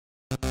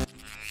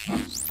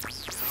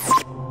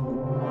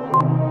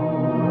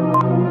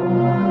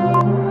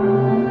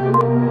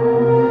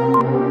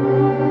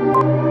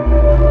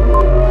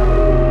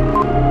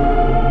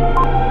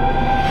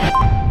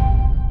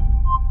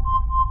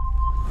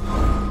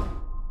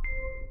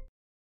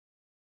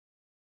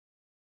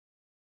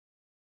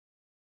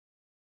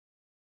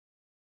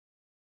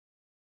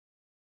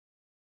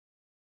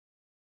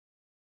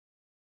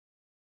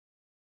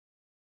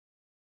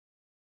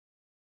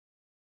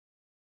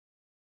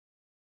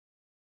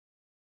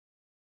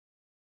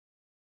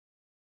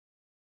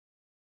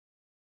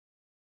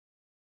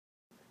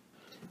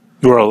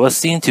You are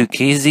listening to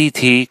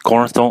KZT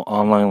Cornerstone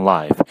Online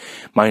Live.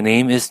 My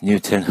name is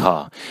Newton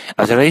Ha.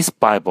 As today's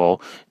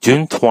Bible,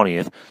 June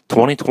 20th,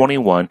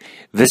 2021,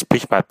 this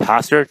preached by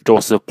Pastor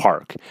Joseph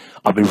Park.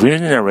 I'll be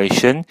reading the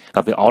narration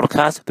of the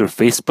autocast through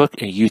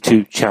Facebook and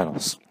YouTube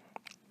channels.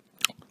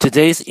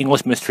 Today's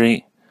English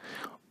mystery,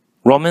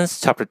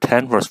 Romans chapter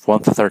 10, verse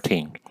 1 to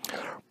 13.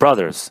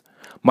 Brothers,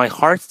 my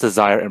heart's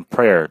desire and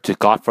prayer to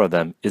God for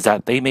them is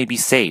that they may be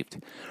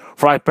saved.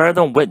 For I bear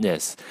them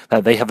witness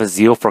that they have a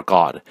zeal for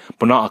God,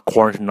 but not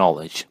according to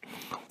knowledge.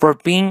 For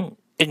being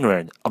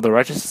ignorant of the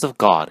righteousness of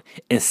God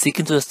and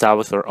seeking to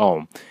establish their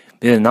own,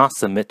 they did not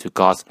submit to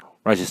God's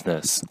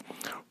righteousness.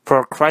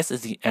 For Christ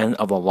is the end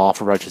of the law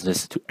for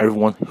righteousness to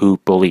everyone who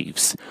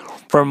believes.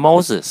 For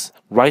Moses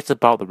writes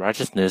about the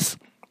righteousness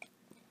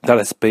that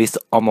is based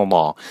on the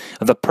law,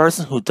 and the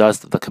person who does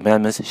the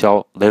commandments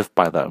shall live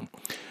by them.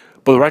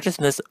 But the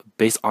righteousness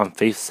based on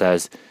faith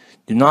says,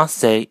 do not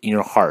say in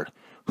your heart,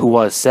 who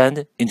will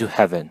ascend into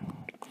heaven,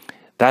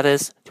 that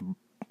is, to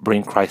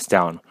bring Christ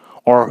down,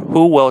 or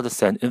who will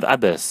descend into the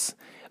abyss,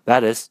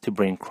 that is, to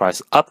bring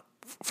Christ up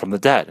from the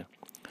dead.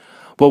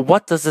 But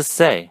what does it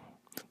say?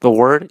 The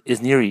word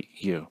is near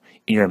you,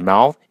 in your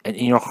mouth and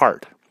in your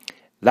heart.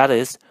 That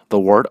is, the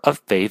word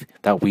of faith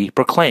that we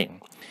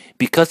proclaim.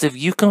 Because if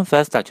you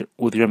confess that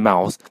with your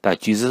mouth that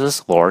Jesus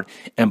is Lord,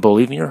 and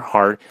believe in your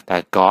heart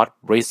that God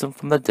raised him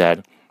from the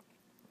dead,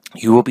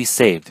 you will be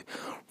saved.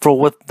 For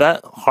with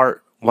that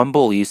heart one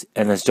believes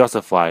and is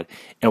justified,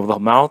 and with the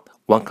mouth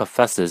one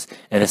confesses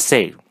and is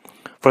saved.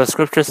 For the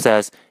scripture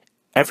says,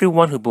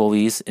 everyone who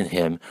believes in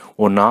him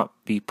will not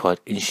be put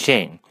in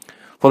shame.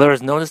 For there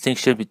is no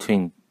distinction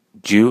between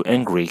Jew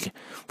and Greek,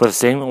 for the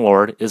same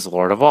Lord is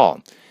Lord of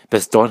all,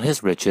 bestowing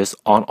his riches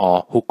on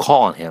all who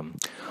call on him.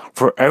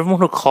 For everyone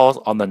who calls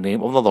on the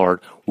name of the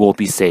Lord will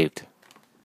be saved.